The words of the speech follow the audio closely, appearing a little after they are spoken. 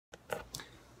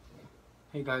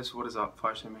Hey guys, what is up?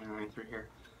 FlashMan93 here.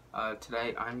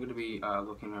 Today I'm going to be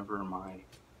looking over my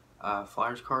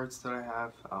Flyers cards that I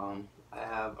have. I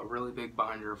have a really big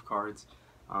binder of cards.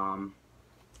 The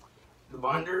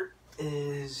binder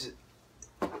is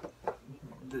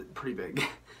pretty big.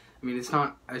 I mean, it's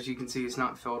not, as you can see, it's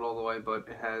not filled all the way, but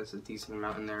it has a decent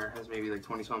amount in there. It has maybe like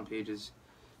 20-some pages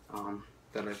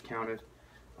that I've counted.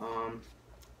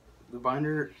 The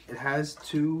binder, it has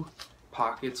two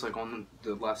pockets, like on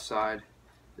the left side.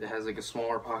 It has like a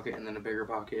smaller pocket and then a bigger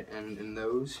pocket, and in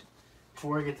those,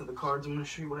 before I get to the cards, I'm going to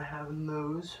show you what I have in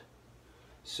those.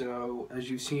 So, as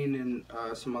you've seen in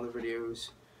some other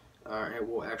videos,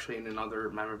 well, actually in another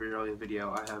memorabilia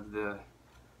video, I have the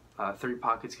 3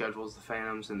 pocket schedules, the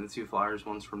Phantoms and the 2 Flyers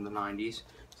ones from the 90s.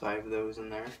 So I have those in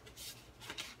there.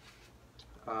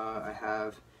 I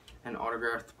have an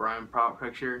autographed Brian Propp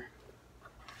picture.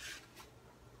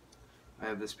 I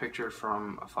have this picture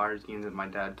from a Flyers game that my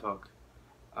dad took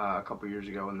a couple years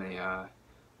ago when they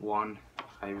won.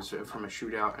 I was from a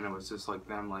shootout, and it was just like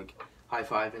them like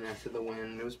high-fiving after the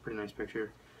win. It was a pretty nice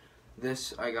picture.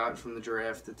 This I got from the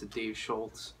draft. It's a Dave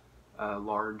Schultz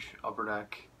large upper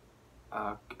deck.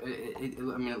 I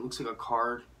mean, it looks like a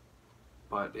card,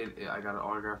 but I got it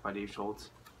autographed by Dave Schultz.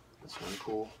 That's really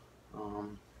cool.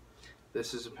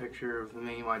 This is a picture of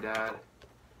me, my dad,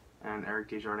 and Eric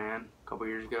Desjardins a couple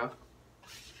years ago.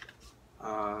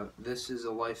 This is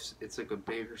a it's like a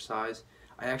bigger size.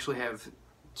 I actually have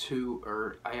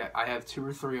I have 2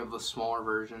 or 3 of the smaller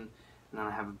version, and then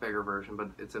I have a bigger version, but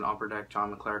it's an upper deck John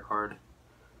LeClair card.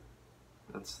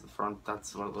 That's the front,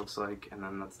 that's what it looks like, and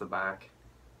then that's the back.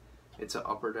 It's an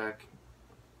upper deck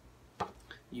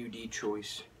UD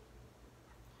Choice.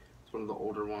 It's one of the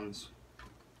older ones.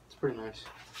 It's pretty nice.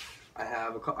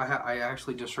 I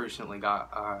actually just recently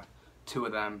got 2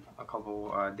 of them a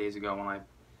couple days ago when I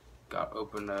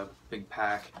opened a big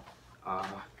pack.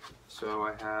 So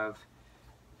I have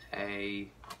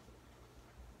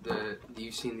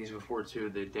you've seen these before too,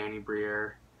 the Danny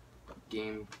Briere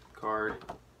game card,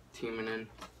 Timonen,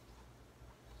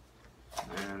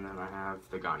 and then I have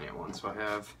the Gagne one. So I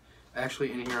have,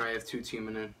 actually in here I have 2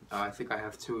 Timonen. I think I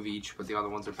have 2 of each, but the other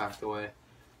ones are packed away.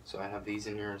 So I have these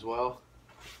in here as well.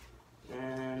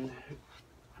 And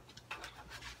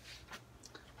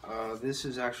this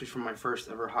is actually from my first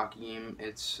ever hockey game.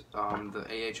 It's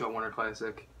the AHL Winter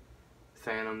Classic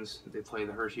Phantoms. They play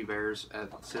the Hershey Bears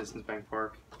at Citizens Bank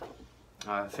Park.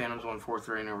 Phantoms won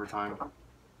 4-3 in overtime.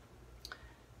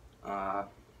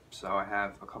 So I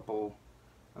have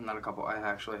I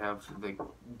actually have the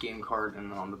game card,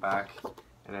 and then on the back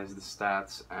it has the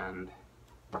stats and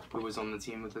who was on the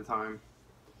team at the time.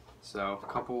 So a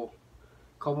couple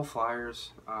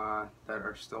Flyers that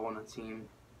are still on the team.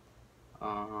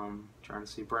 Trying to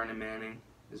see, Brandon Manning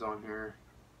is on here.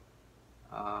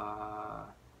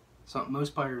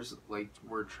 Most players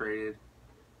were traded.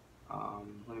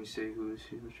 Let me see who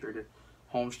was traded.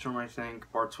 Holmstrom, I think.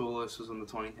 Bartulis was on the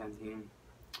 2010 team.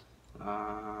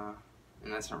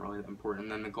 And that's not really that important.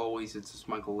 And then the goalies, it's just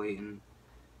Michael Leighton.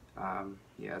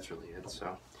 Yeah, that's really it.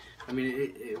 So, I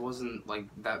mean, it wasn't like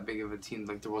that big of a team.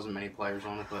 Like, there wasn't many players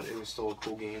on it, but it was still a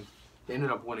cool game. They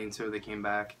ended up winning too. They came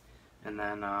back, and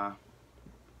then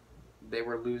they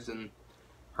were losing.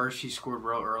 Hershey scored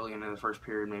real early into the first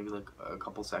period, maybe like a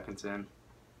couple seconds in,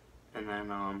 and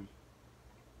then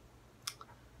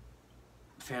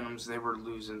Phantoms, they were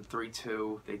losing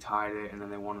 3-2. They tied it, and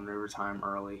then they won in overtime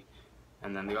early.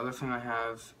 And then the other thing I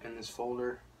have in this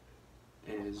folder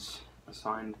is a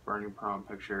signed Bernie Propp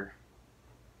picture.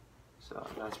 So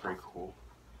that's pretty cool.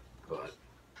 But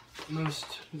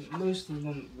most of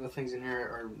the things in here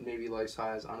are maybe life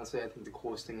size. Honestly, I think the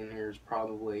coolest thing in here is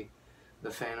probably the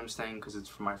Phantoms thing, because it's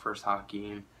from my first hockey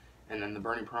game. And then the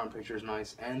Bernie Propp picture is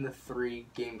nice, and the 3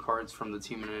 game cards from the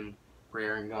Timonen,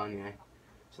 Briere, and Gagne.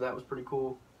 So that was pretty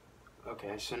cool.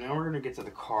 Okay, so now we're gonna get to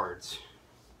the cards.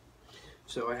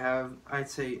 So I have, I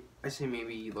say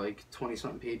maybe like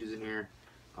 20-something pages in here.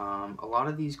 A lot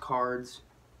of these cards,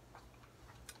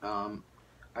 I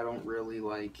don't really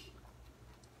like.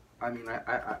 I mean,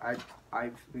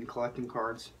 I've been collecting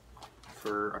cards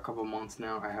for a couple months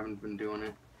now. I haven't been doing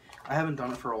it. I haven't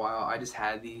done it for a while. I just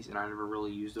had these and I never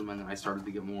really used them, and then I started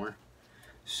to get more.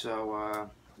 So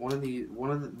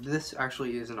this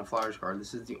actually isn't a Flyers card.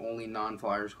 This is the only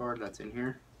non-Flyers card that's in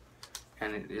here,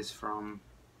 and it is from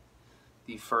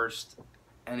the first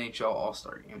NHL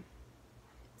All-Star game.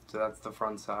 So that's the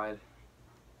front side.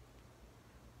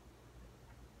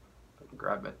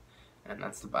 Grab it, and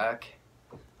that's the back.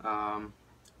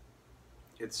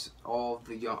 It's all of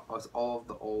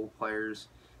the old players.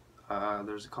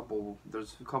 There's a couple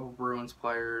Bruins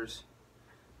players.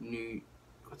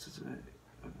 What's his name?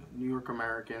 New York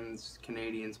Americans,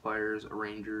 Canadians players,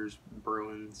 Rangers,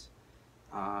 Bruins.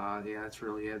 Yeah, that's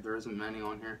really it. There isn't many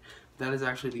on here. That is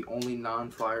actually the only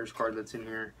non-Flyers card that's in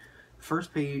here.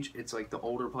 First page, it's like the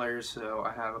older players, so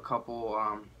I have a couple,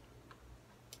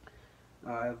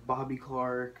 I have Bobby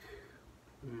Clark,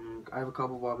 I have a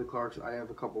couple Bobby Clarks, I have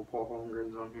a couple Paul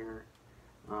Holmgrens on here,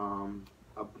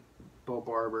 a Bill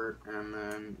Barber, and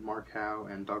then Mark Howe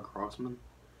and Doug Crossman.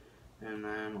 And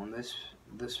then on this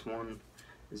one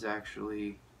is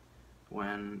actually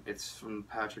when it's from the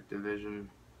Patrick Division,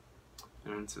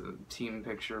 and it's a team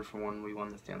picture from when we won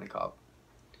the Stanley Cup.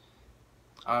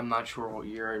 I'm not sure what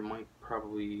year. It might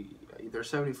probably either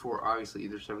 74, obviously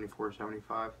either 74 or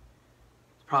 75.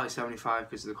 It's probably 75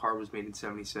 because the card was made in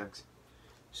 76.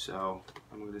 So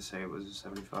I'm going to say it was a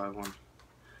 75 one.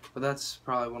 But that's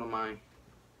probably one of my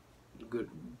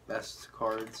best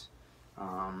cards.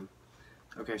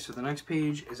 Okay, so the next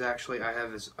page is actually, I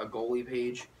have a goalie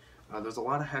page. There's a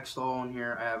lot of Hextall on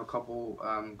here. I have a couple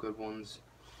good ones.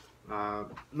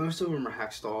 Most of them are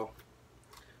Hextall.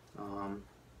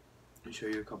 Let me show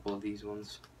you a couple of these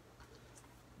ones.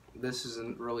 This is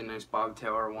a really nice Bob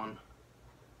Taylor one.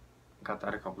 Got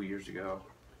that a couple years ago.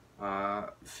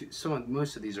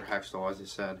 Most of these are Hextall, as I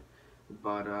said,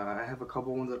 but I have a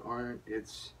couple ones that aren't.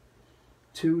 It's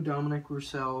 2 Dominic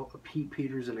Roussel, a Pete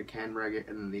Peters, and a Ken Reggett,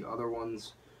 and then the other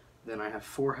ones. Then I have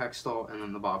 4 Hextall, and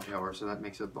then the Bob Taylor, so that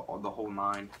makes it the whole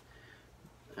 9.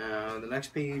 The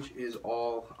next page is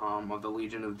all of the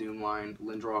Legion of Doom line,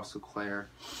 Lindros,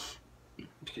 Leclerc,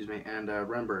 excuse me, and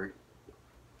Renberg.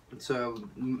 So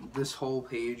this whole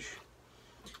page,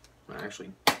 I'll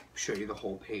actually show you the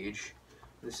whole page.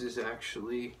 This is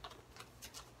actually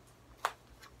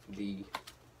the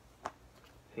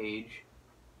page.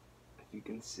 If you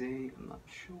can see, I'm not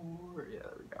sure. Yeah,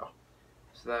 there we go.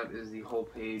 So that is the whole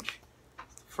page.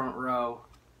 Front row,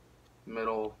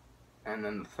 middle, and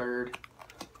then the third.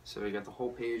 So we got the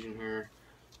whole page in here.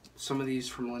 Some of these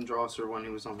from Lindros are when he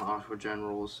was on the Ottawa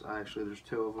Generals. Actually, there's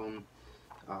 2 of them.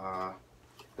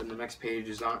 Then the next page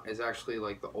is actually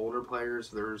like the older players.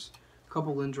 There's a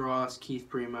couple Lindros, Keith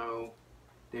Primo,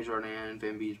 Desjardins,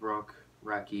 Van Beesbrook,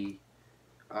 Recchi,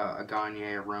 a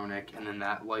Gagne, a Roenick, and then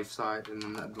that life size, and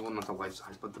then that, well, not the life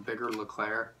size, but the bigger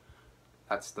Leclerc.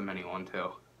 That's the mini one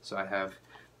too. So I have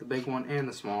the big one and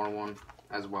the smaller one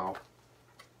as well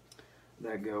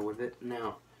that go with it.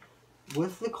 Now,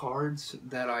 with the cards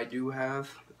that I do have,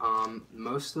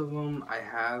 most of them I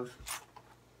have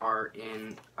are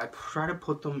in, I try to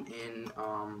put them in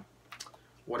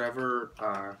whatever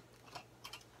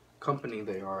company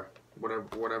they are,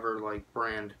 whatever like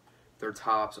brand, their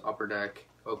Topps, Upper Deck,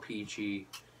 OPG,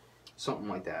 something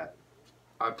like that.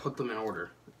 I put them in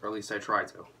order, or at least I try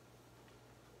to.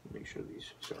 Make sure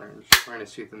these, sorry, I'm just trying to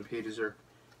see if the pages are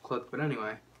clipped, but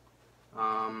anyway,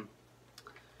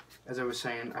 as I was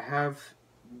saying, I have,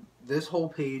 this whole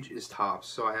page is Topps,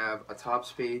 so I have a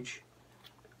Topps page,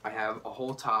 I have a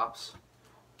whole Topps,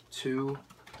 2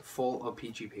 full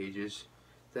OPG pages,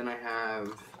 then I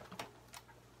have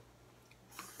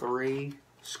 3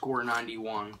 Score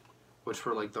 91, which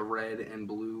were like the red and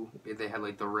blue, they had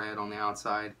like the red on the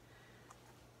outside,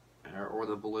 or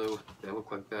the blue, they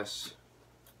look like this.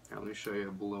 Now, let me show you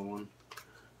a blue one,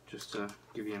 just to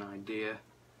give you an idea.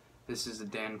 This is the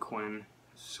Dan Quinn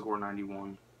Score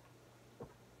 91.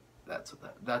 That's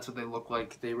what they look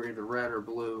like. They were either red or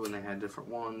blue, and they had different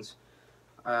ones.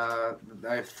 I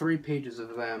have 3 pages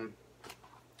of them.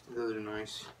 Those are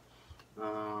nice.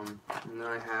 And then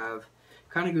I have,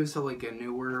 kind of goes to like a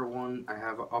newer one. I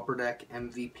have an Upper Deck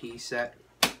MVP set,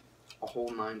 a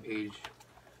whole 9-page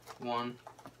one.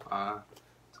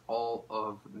 It's all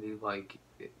of the like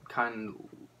kind of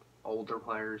older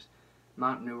players,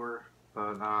 not newer,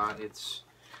 but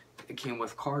it came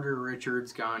with Carter,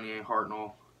 Richards, Gagne,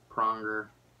 Hartnell, Pronger,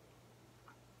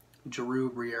 Giroux,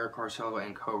 Briere, Carcella,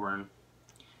 and Coburn,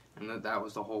 and that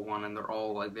was the whole one. And they're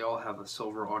all like, they all have a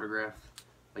silver autograph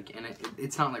like in it.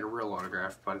 It's not like a real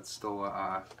autograph, but it's still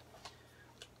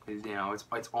you know,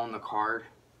 it's on the card.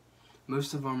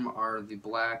 Most of them are the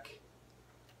black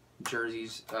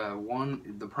jerseys.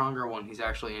 The Pronger one, he's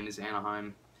actually in his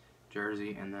Anaheim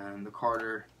jersey, and then the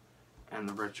Carter and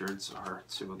the Richards are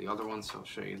 2 of the other ones, so I'll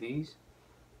show you these.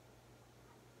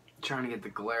 Trying to get the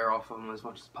glare off of them as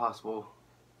much as possible.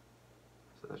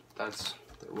 So that's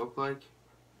what they look like.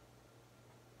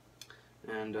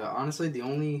 And honestly, the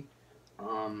only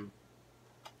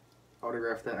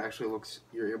autograph that actually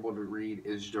you're able to read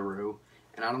is Giroux.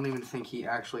 And I don't even think he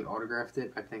actually autographed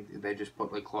it. I think they just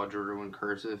put like Claude Giroux in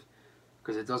cursive,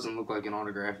 because it doesn't look like an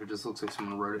autograph. It just looks like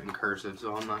someone wrote it in cursive,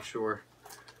 so I'm not sure.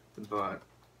 But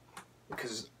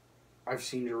because I've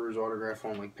seen Giroux's autograph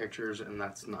on like pictures, and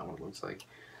that's not what it looks like.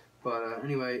 But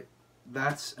anyway,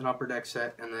 that's an Upper Deck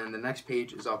set, and then the next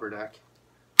page is Upper Deck.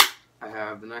 I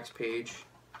have the next page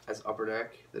as Upper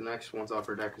Deck. The next one's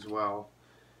Upper Deck as well.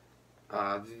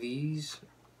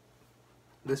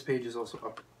 This page is also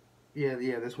up. Yeah,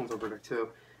 this one's Upper Deck too.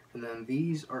 And then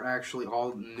these are actually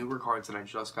all newer cards that I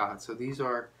just got. So these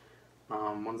are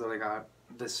ones that I got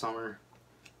this summer.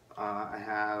 I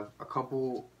have a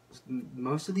couple.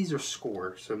 Most of these are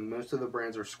score, so most of the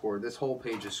brands are score. This whole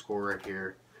page is score right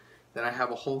here. Then I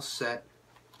have a whole set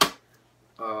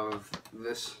of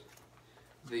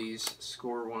these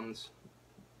score ones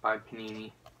by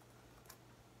Panini.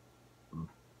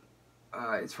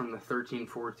 It's from the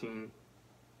 13-14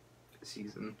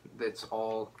 season. That's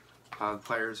all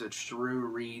players. It's Giroux,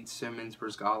 Reed, Simmons,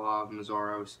 Brizgalov,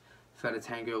 Mazzaros,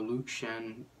 Fedatango, Luke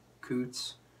Shen,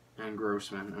 Coots, and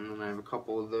Grossman. And then I have a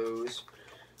couple of those.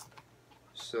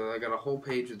 So I got a whole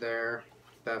page there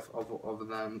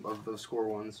of those score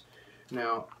ones.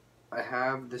 Now I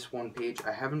have this one page.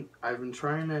 I've been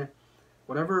trying to,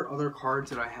 whatever other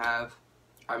cards that I have,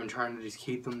 I've been trying to just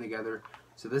keep them together.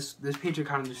 So this page I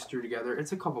kind of just threw together.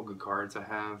 It's a couple good cards. I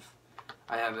have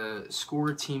a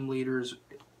score team leaders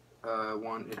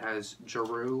one. It has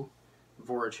Giroux,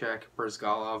 Voracek,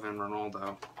 Brizgalov, and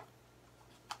Ronaldo.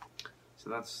 So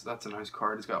that's a nice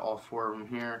card. It's got all four of them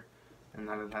here, and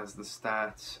then it has the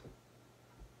stats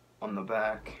on the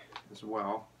back as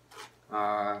well.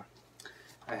 I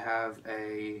have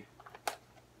a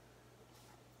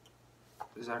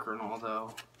Zach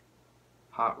Ronaldo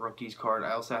Hot Rookies card.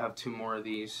 I also have two more of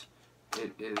these.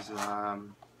 It is let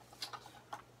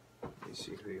me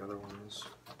see who the other one is.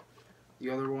 The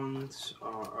other ones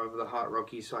are of the Hot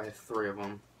Rookies, so I have three of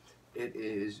them. It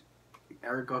is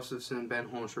Erik Gustafsson, Ben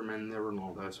Holmstrom, and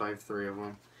Ronaldo, so I have three of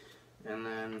them. And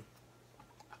then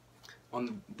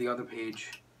on the other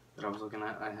page that I was looking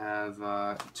at, I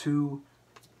have two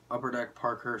Upper Deck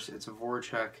Parkhurst. It's a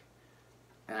Voracek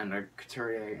and a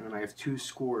Couturier, and then I have two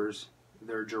scores.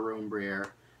 They're Giroux and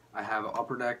Briere. I have an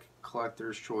Upper Deck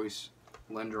Collector's Choice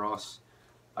Lindros,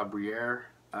 a Briere,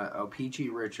 a Peachy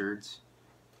Richards.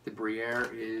 The Briere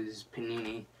is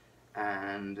Panini,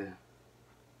 and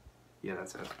yeah,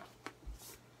 that's it.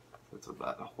 That's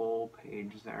about the whole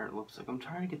page there. It looks like I'm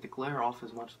trying to get the glare off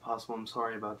as much as possible. I'm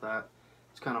sorry about that.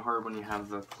 It's kind of hard when you have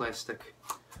the plastic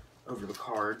over the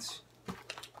cards.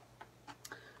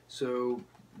 So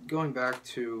going back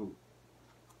to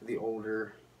the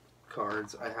older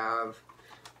cards, I have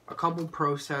a couple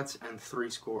pro sets and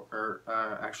three score.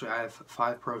 Actually, I have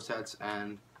 5 pro sets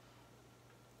and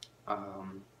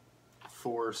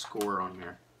 4 score on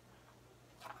here.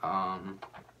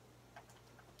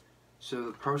 So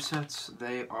the pro sets,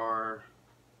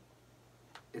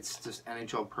 it's just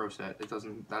NHL pro set. It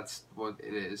doesn't. That's what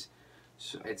it is.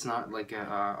 So it's not like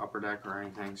a Upper Deck or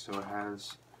anything. So it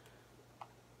has.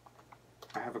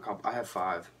 I have a couple. I have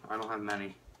 5. I don't have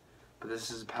many. But this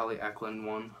is a Pelle Eklund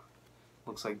one.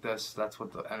 Looks like this. That's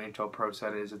what the NHL Pro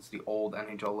Set is. It's the old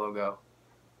NHL logo.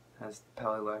 It has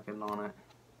Pelle Eklund on it.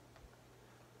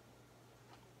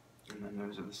 And then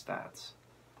those are the stats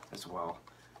as well.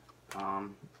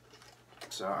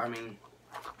 So I mean,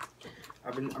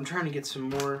 I'm trying to get some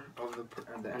more of the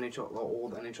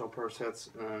old NHL Pro Sets,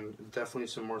 and definitely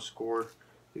some more score,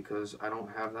 because I don't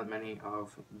have that many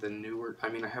of the newer. I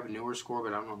mean, I have a newer score,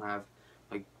 but I don't have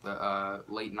like the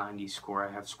late 90s score.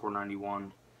 I have score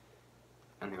 91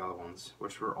 and the other ones,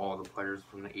 which were all the players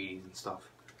from the 80s and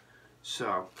stuff.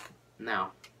 So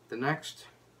now the next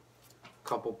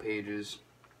couple pages,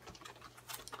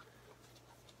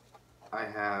 I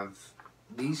have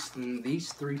these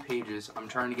 3 pages. I'm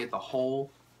trying to get the whole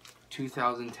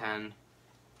 2010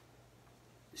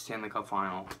 Stanley Cup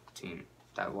Final team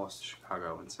that lost to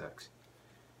Chicago in 6.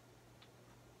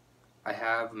 I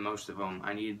have most of them.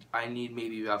 I need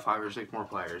maybe about 5 or 6 more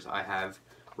players. I have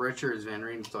Richards, Van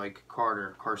Riemsdyk,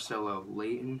 Carter, Carcillo,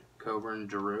 Layton, Coburn,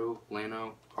 Giroux,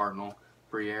 Lano, Cardinal,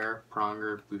 Briere,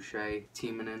 Pronger, Boucher,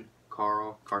 Timonen,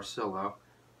 Carl, Carcillo.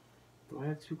 Do I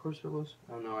have 2 Carcillos?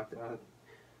 Oh no,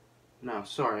 no,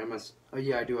 sorry, I must. Oh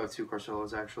yeah, I do have 2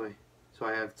 Carcillos actually. So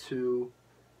I have 2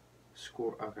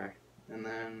 score. Okay, and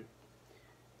then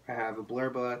I have a Blair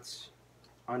Butts,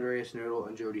 Andreas Noodle,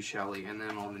 and Jody Shelley. And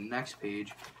then on the next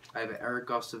page, I have Erik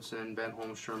Gustafsson, Ben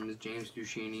Holmstrom, James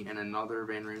Duchene, and another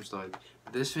Van Riemsdyk.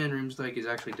 This Van Riemsdyk is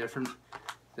actually different.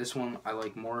 This one I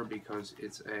like more because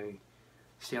it's a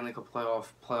Stanley Cup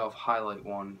playoff highlight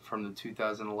one from the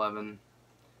 2011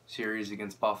 series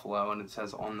against Buffalo, and it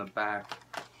says on the back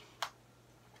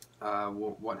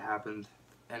what happened,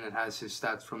 and it has his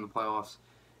stats from the playoffs.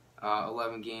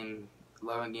 11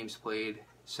 games played,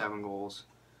 7 goals.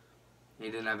 He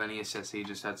didn't have any assists. He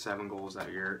just had 7 goals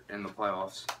that year in the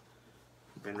playoffs.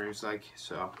 Ben Riemsdyk.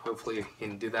 So hopefully he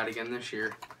can do that again this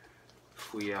year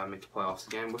if we make the playoffs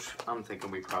again, which I'm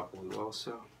thinking we probably will.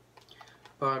 So,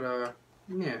 but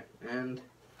yeah, and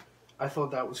I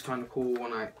thought that was kind of cool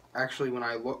when I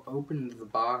opened the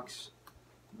box,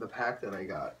 the pack that I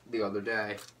got the other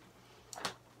day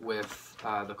with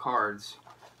the cards.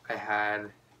 I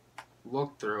had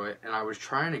looked through it, and I was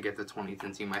trying to get the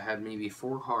 2010 team. I had maybe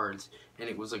 4 cards, and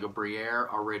it was like a Briere,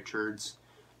 a Richards,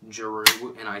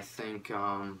 Giroux, and I think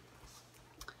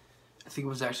it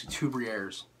was actually 2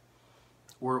 Brieres,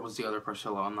 or it was the other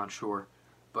Porcello, I'm not sure.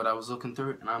 But I was looking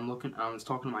through it, and I was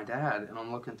talking to my dad, and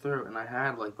I'm looking through it, and I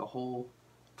had like the whole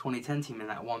 2010 team in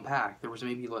that one pack. There was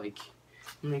maybe like,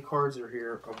 how many cards are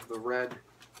here of the red?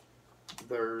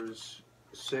 There's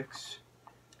 6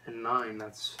 and 9,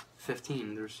 that's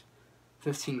 15. There's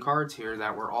 15 cards here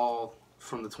that were all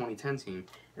from the 2010 team.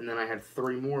 And then I had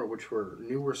 3 more, which were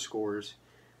newer scores.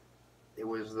 It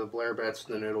was the Blair Betts,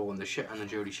 the Noodle, and the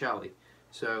Jody Shelley.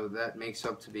 So that makes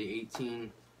up to be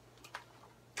 18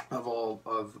 of all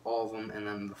of them, and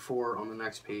then the 4 on the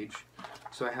next page.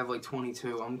 So I have like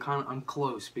 22. I'm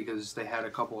close because they had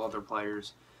a couple other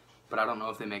players, but I don't know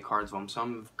if they make cards of them. So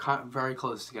I'm very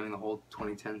close to getting the whole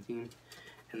 2010 team.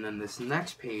 And then this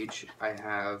next page I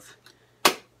have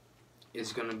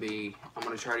is going to be, I'm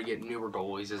going to try to get newer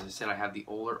goalies. As I said, I have the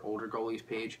older goalies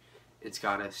page. It's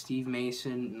got a Steve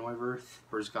Mason, Neuwirth,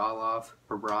 Brzgalov,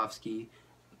 Bobrovsky,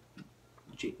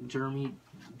 Jeremy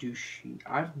Duchesne.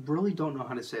 I really don't know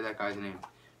how to say that guy's name.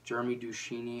 Jeremy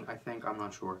Duchesne, I think. I'm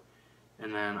not sure.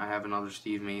 And then I have another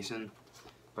Steve Mason.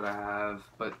 But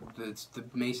the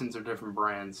Masons are different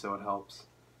brands, so it helps.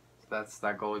 So that's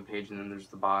that goalie page, and then there's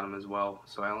the bottom as well.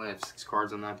 So I only have 6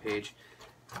 cards on that page.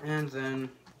 And then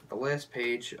the last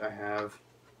page I have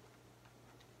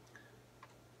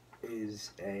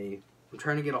is I'm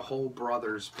trying to get a whole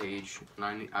Brothers page,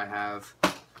 and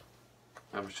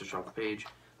I was just off the page,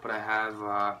 but I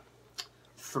have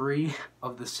 3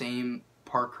 of the same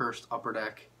Parkhurst Upper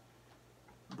Deck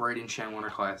Braden Shen Winter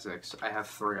Classics. I have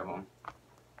 3 of them.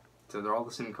 So they're all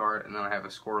the same card, and then I have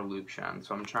a score of Luke Shen.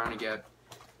 So I'm trying to get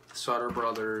the Sutter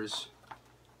brothers,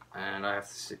 and I have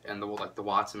to see, and the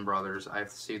Watson brothers. I have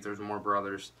to see if there's more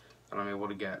brothers that I'm able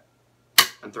to get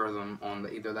and throw them on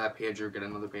either that page or get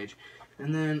another page.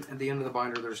 And then at the end of the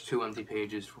binder, there's 2 empty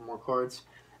pages for more cards.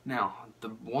 Now, the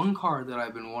one card that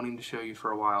I've been wanting to show you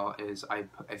for a while is,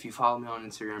 if you follow me on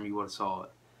Instagram, you would have saw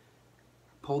it.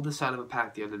 Pulled this out of a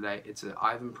pack the other day. It's an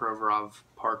Ivan Provorov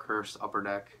Parkhurst Upper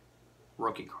Deck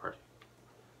rookie card.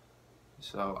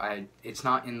 So it's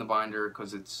not in the binder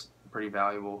because it's pretty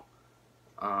valuable.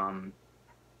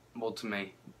 Well, to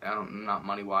me, not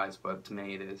money wise, but to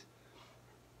me it is.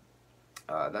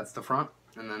 That's the front,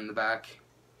 and then the back.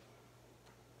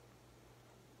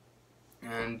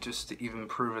 And just to even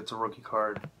prove it's a rookie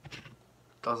card,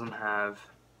 doesn't have,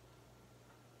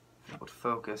 it would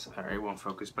focus, or it won't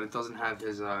focus, but it doesn't have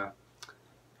his NHL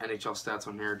stats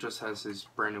on here. It just has his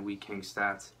Brandon Wheat King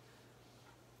stats.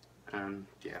 And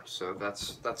yeah, so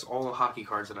that's all the hockey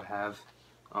cards that I have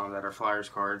that are Flyers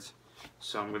cards.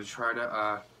 So I'm going to try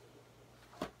to,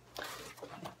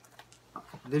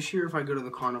 this year if I go to the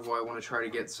Carnival, I want to try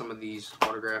to get some of these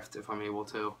autographed if I'm able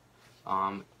to.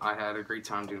 I had a great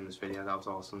time doing this video. That was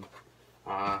awesome.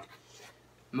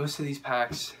 Most of these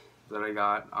packs that I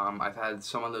got, I've had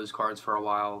some of those cards for a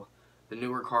while. The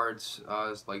newer cards,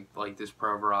 like this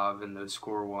Provorov and those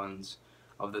score ones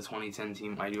of the 2010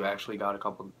 team, I actually got a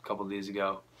couple days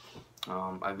ago.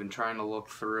 I've been trying to look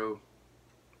through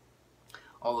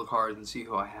all the cards and see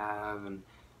who I have, and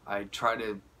I try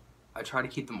to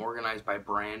keep them organized by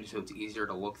brand so it's easier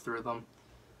to look through them.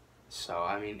 So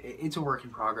I mean, it's a work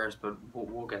in progress, but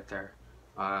we'll get there.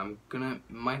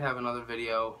 Might have another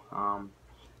video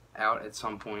out at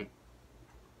some point.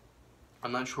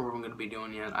 I'm not sure what I'm gonna be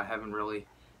doing yet. I haven't really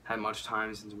had much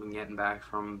time since I've been getting back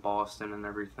from Boston and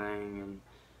everything,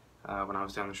 and when I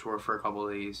was down the shore for a couple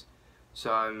of days.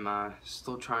 So I'm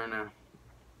still trying to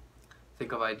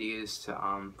think of ideas to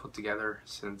put together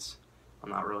since I'm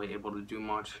not really able to do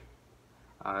much.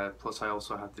 Plus I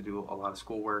also have to do a lot of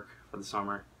schoolwork for the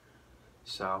summer.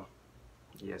 So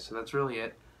yeah, so that's really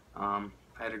it. I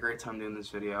had a great time doing this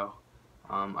video.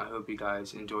 I hope you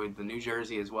guys enjoyed the new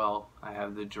jersey as well. I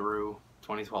have the Giroux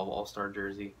 2012 All-Star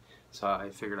jersey, so I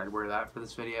figured I'd wear that for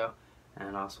this video,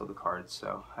 and also the cards.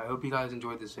 So I hope you guys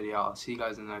enjoyed this video. I'll see you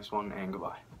guys in the next one, and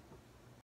goodbye.